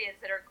bacteria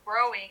that are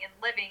growing and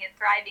living and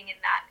thriving in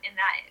that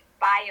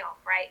biome,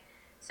 right?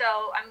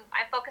 So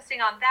I'm focusing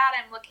on that.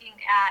 I'm looking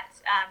at,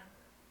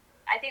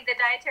 I think the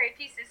dietary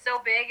piece is so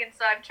big, and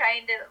so I'm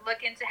trying to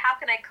look into how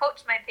can I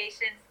coach my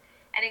patients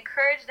and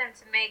encourage them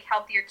to make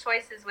healthier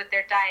choices with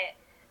their diet,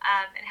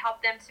 and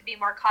help them to be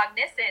more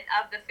cognizant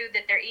of the food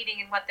that they're eating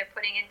and what they're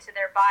putting into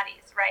their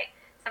bodies, right?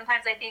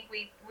 Sometimes I think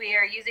we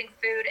are using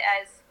food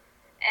as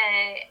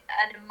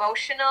an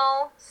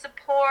emotional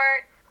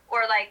support,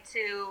 or like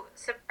to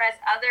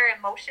suppress other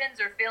emotions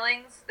or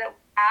feelings that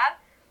we have.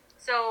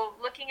 So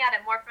looking at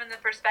it more from the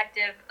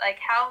perspective, like,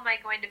 how am I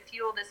going to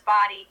fuel this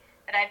body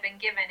that I've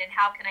been given, and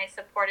how can I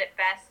support it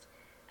best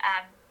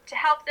to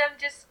help them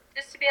just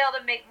to be able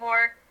to make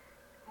more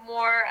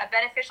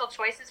beneficial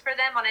choices for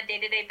them on a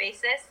day-to-day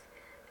basis,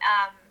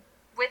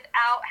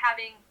 without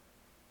having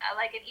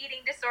like an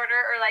eating disorder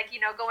or like,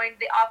 going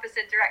the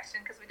opposite direction,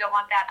 because we don't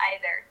want that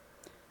either.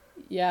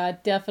 Yeah,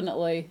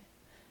 definitely.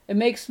 It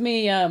makes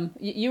me,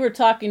 you were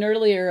talking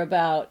earlier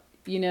about,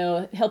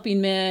 helping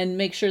men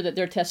make sure that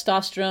their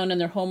testosterone and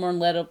their hormone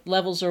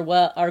levels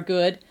are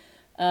good,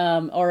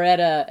 or at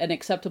an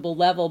acceptable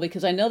level,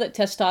 because I know that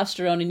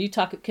testosterone, and you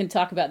can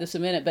talk about this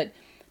in a minute, but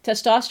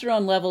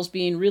testosterone levels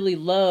being really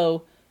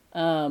low,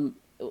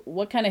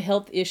 what kind of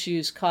health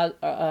issues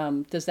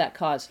does that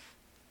cause?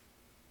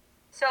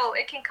 So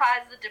it can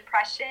cause the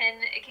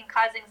depression, it can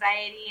cause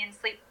anxiety and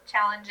sleep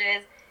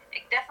challenges.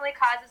 It definitely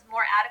causes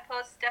more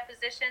adipose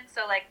deposition,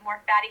 so like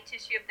more fatty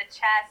tissue of the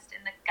chest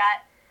and the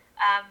gut.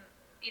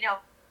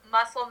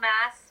 Muscle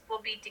mass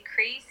will be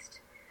decreased.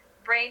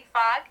 Brain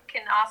fog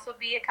can also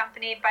be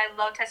accompanied by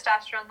low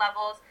testosterone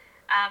levels,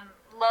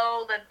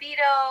 low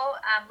libido,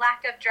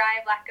 lack of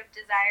drive, lack of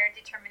desire,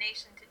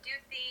 determination to do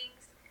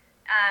things.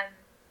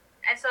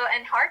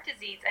 And heart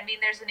disease. I mean,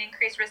 there's an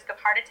increased risk of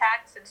heart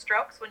attacks and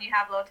strokes when you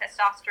have low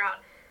testosterone.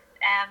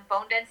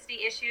 Bone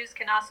density issues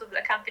can also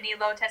accompany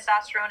low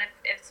testosterone if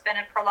it's been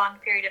a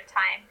prolonged period of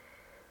time.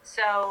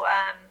 So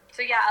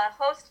yeah, a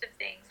host of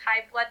things.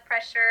 High blood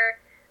pressure,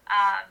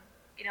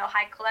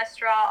 high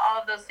cholesterol,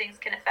 all of those things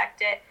can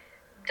affect it.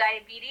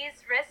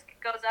 Diabetes risk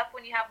goes up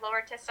when you have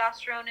lower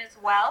testosterone as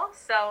well.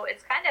 So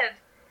it's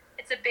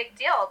a big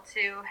deal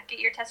to get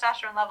your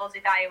testosterone levels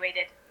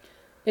evaluated.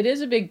 It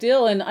is a big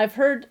deal, and I've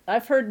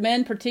heard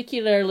men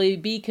particularly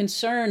be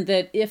concerned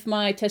that if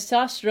my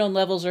testosterone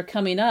levels are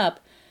coming up,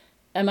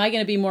 am I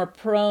going to be more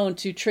prone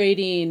to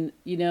trading,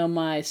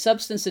 my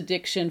substance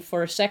addiction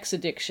for sex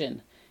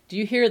addiction? Do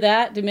you hear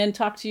that? Do men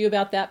talk to you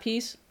about that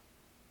piece?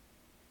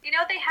 They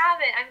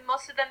haven't. I mean,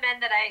 most of the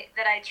men that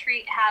I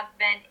treat have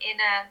been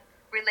in a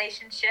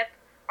relationship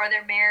or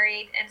they're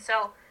married, and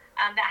so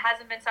that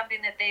hasn't been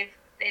something that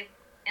they've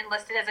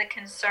enlisted as a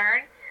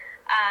concern.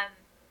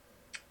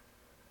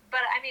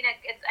 But I mean,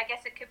 I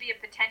guess it could be a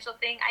potential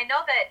thing. I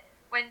know that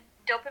when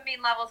dopamine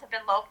levels have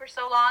been low for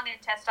so long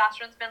and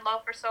testosterone's been low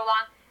for so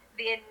long,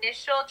 the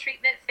initial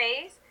treatment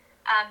phase,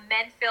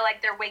 men feel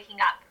like they're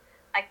waking up,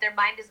 like their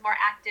mind is more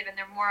active and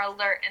they're more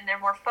alert and they're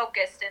more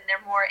focused and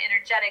they're more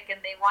energetic and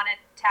they want to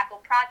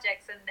tackle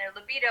projects and their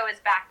libido is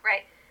back,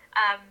 right?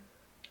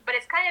 But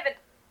it's kind of an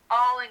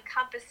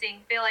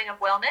all-encompassing feeling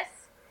of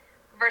wellness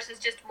versus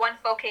just one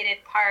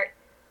focated part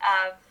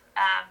of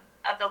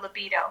the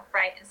libido,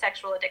 right, and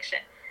sexual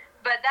addiction.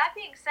 But that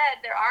being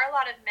said, there are a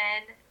lot of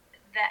men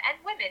and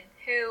women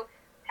who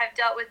have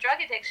dealt with drug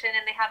addiction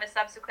and they have a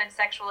subsequent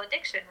sexual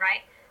addiction,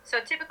 right? So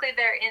typically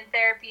they're in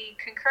therapy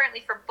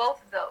concurrently for both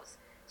of those.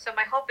 So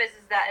my hope is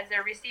that as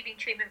they're receiving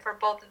treatment for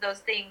both of those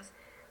things,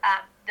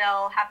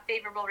 they'll have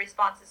favorable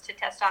responses to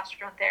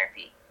testosterone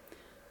therapy.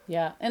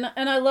 Yeah, and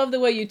I love the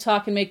way you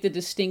talk and make the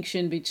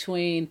distinction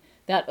between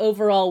that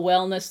overall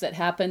wellness that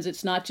happens.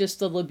 It's not just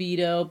the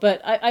libido,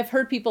 but I've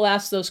heard people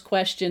ask those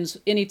questions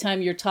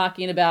anytime you're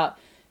talking about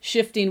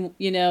shifting,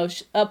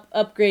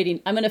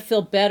 upgrading. I'm going to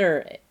feel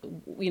better.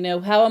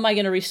 How am I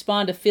going to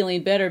respond to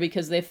feeling better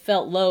because they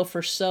felt low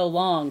for so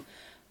long?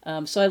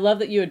 So I love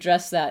that you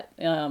address that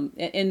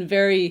in a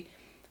very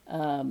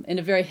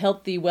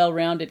healthy,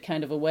 well-rounded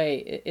kind of a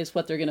way is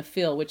what they're going to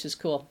feel, which is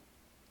cool.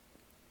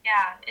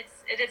 Yeah,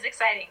 it is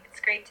exciting. It's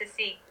great to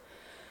see.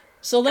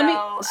 So let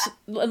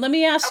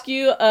me ask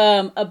you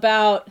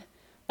about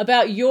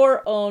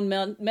your own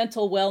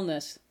mental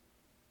wellness.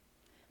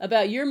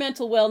 About your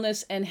mental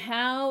wellness and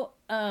how,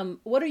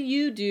 what do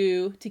you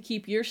do to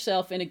keep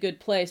yourself in a good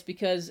place?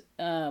 Because,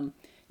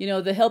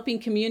 the helping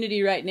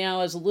community right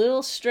now is a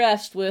little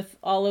stressed with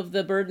all of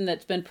the burden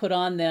that's been put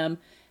on them.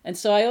 And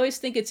so I always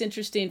think it's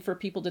interesting for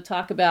people to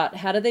talk about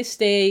how do they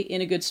stay in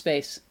a good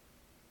space?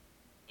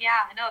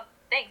 Yeah, no,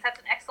 thanks. That's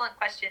an excellent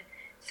question.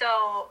 So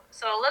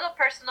a little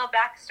personal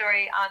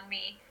backstory on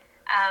me.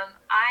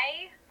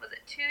 Was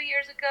it 2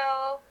 years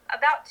ago?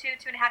 About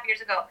 2.5 years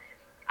ago,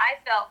 I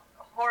felt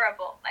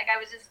horrible. Like I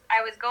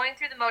was going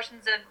through the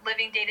motions of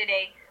living day to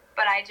day,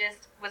 but I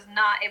just was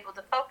not able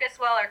to focus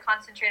well or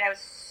concentrate. I was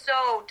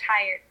so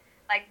tired,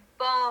 like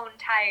bone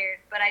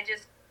tired, but I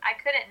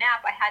couldn't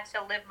nap. I had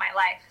to live my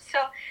life.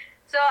 So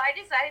I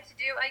decided to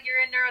do a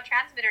urine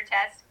neurotransmitter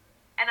test,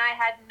 and I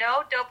had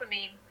no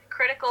dopamine.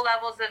 Critical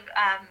levels of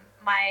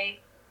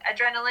my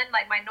adrenaline,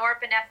 like my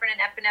norepinephrine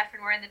and epinephrine,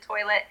 were in the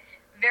toilet.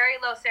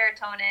 Very low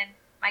serotonin.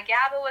 My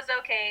GABA was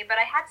okay, but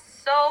I had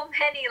so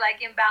many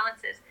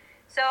imbalances.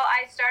 So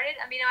I started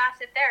amino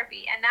acid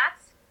therapy, and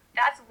that's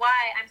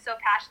why I'm so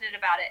passionate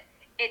about it.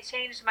 It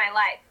changed my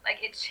life.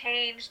 It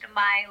changed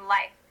my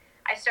life.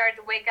 I started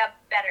to wake up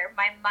better.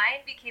 My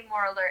mind became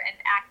more alert and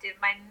active.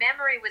 My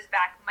memory was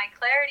back. My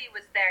clarity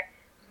was there.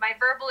 My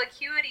verbal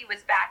acuity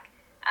was back.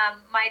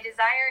 My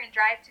desire and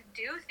drive to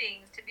do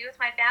things, to be with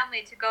my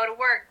family, to go to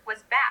work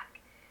was back.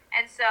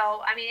 And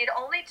so, it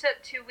only took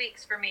 2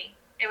 weeks for me.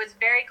 It was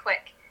very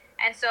quick.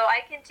 And so I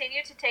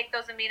continue to take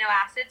those amino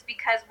acids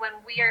because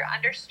when we are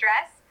under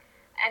stress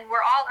and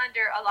we're all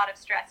under a lot of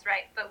stress,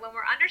 right? But when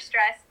we're under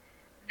stress,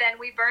 then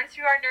we burn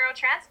through our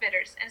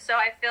neurotransmitters. And so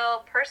I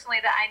feel personally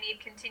that I need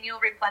continual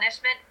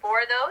replenishment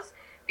for those,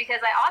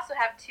 because I also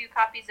have 2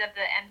 copies of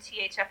the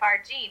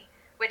MTHFR gene,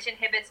 which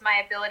inhibits my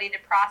ability to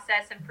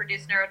process and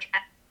produce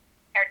neurotransmitters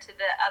compared to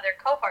the other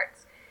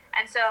cohorts.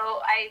 And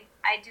so I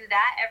do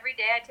that every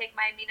day. I take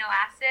my amino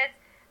acids.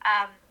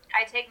 I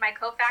take my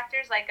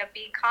cofactors like a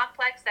B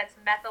complex that's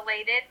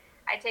methylated.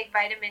 I take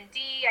vitamin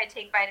D. I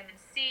take vitamin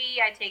C.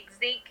 I take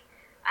zinc.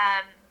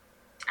 I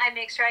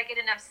make sure I get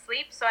enough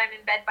sleep, so I'm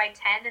in bed by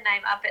 10 and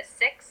I'm up at 6.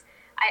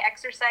 I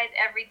exercise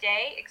every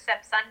day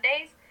except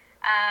Sundays.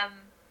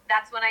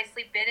 That's when I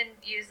sleep in and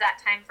use that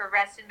time for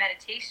rest and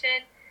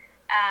meditation.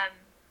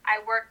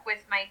 I work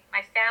with my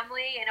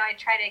family. I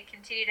try to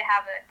continue to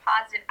have a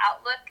positive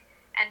outlook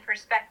and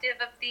perspective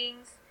of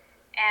things.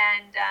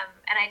 And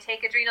I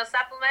take adrenal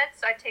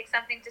supplements, so I take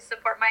something to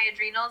support my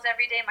adrenals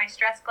every day, my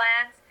stress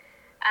glands.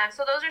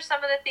 So those are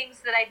some of the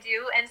things that I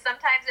do, and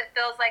sometimes it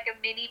feels like a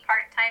mini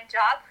part-time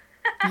job.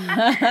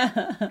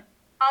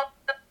 All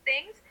those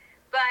things,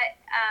 but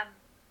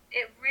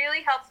it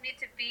really helps me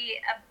to be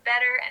a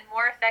better and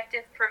more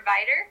effective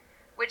provider,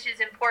 which is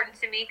important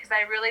to me because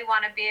I really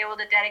want to be able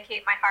to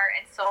dedicate my heart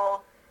and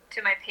soul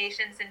to my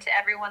patients and to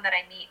everyone that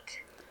I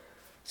meet.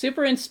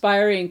 Super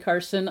inspiring,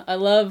 Karsen. I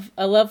love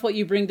what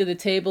you bring to the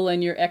table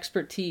and your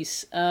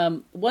expertise.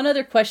 One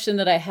other question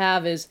that I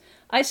have is,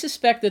 I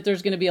suspect that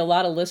there's going to be a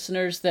lot of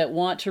listeners that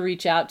want to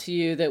reach out to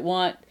you, that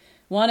want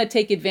to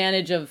take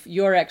advantage of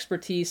your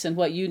expertise and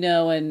what you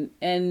know, and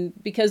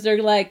because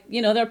they're like,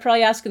 they're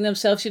probably asking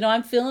themselves,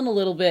 I'm feeling a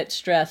little bit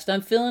stressed.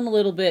 I'm feeling a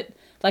little bit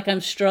like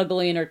I'm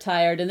struggling or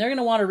tired, and they're going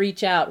to want to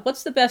reach out.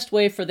 What's the best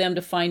way for them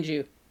to find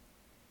you?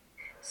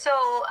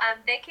 So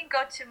they can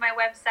go to my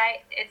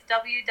website. It's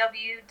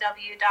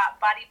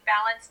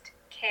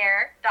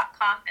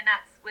www.bodybalancedcare.com, and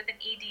that's with an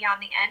ED on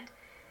the end.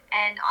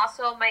 And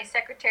also my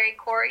secretary,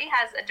 Corey,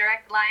 has a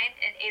direct line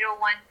at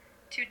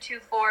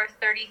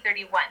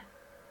 801-224-3031.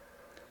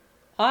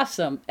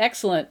 Awesome.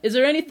 Excellent. Is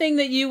there anything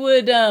that you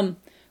would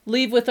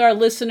leave with our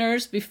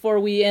listeners before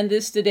we end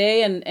this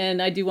today?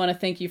 And I do want to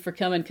thank you for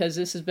coming, because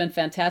this has been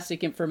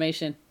fantastic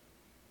information.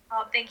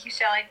 Oh, thank you,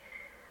 Shelley.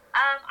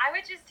 I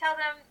would just tell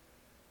them,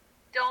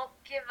 don't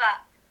give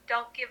up.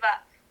 Don't give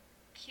up.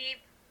 Keep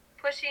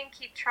pushing,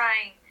 keep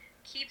trying,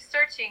 keep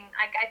searching.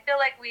 I feel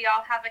like we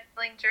all have a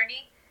healing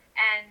journey,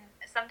 and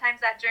sometimes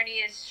that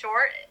journey is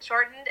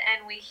shortened,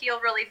 and we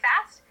heal really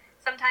fast.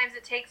 Sometimes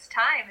it takes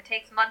time. It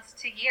takes months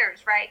to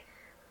years, right?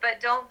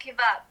 But don't give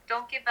up.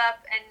 Don't give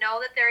up, and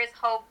know that there is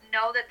hope.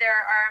 Know that there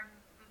are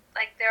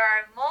a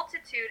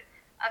multitude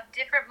of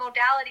different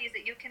modalities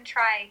that you can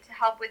try to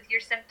help with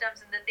your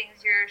symptoms and the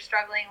things you're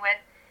struggling with.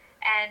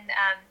 And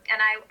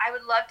I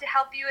would love to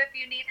help you if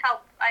you need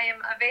help. I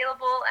am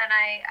available, and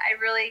I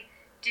really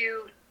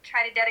do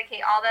try to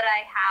dedicate all that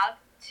I have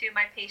to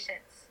my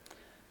patients.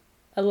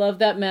 I love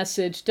that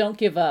message. Don't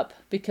give up,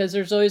 because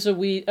there's always a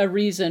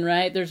reason,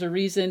 right? There's a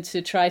reason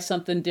to try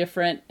something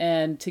different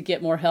and to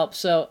get more help.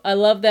 So I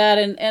love that.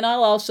 And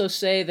I'll also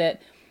say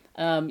that,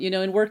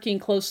 in working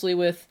closely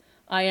with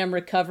I Am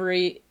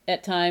Recovery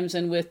at times,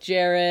 and with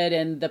Jared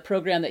and the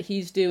program that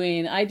he's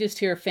doing, I just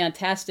hear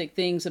fantastic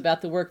things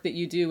about the work that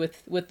you do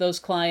with those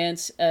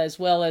clients, as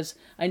well as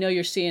I know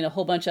you're seeing a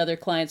whole bunch of other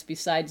clients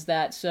besides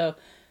that. So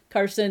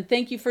Karsen,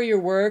 thank you for your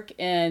work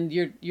and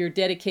your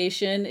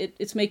dedication.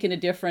 It's making a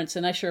difference,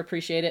 and I sure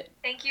appreciate it.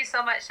 Thank you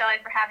so much, Shelley,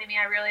 for having me.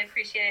 I really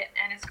appreciate it,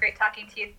 and it's great talking to you.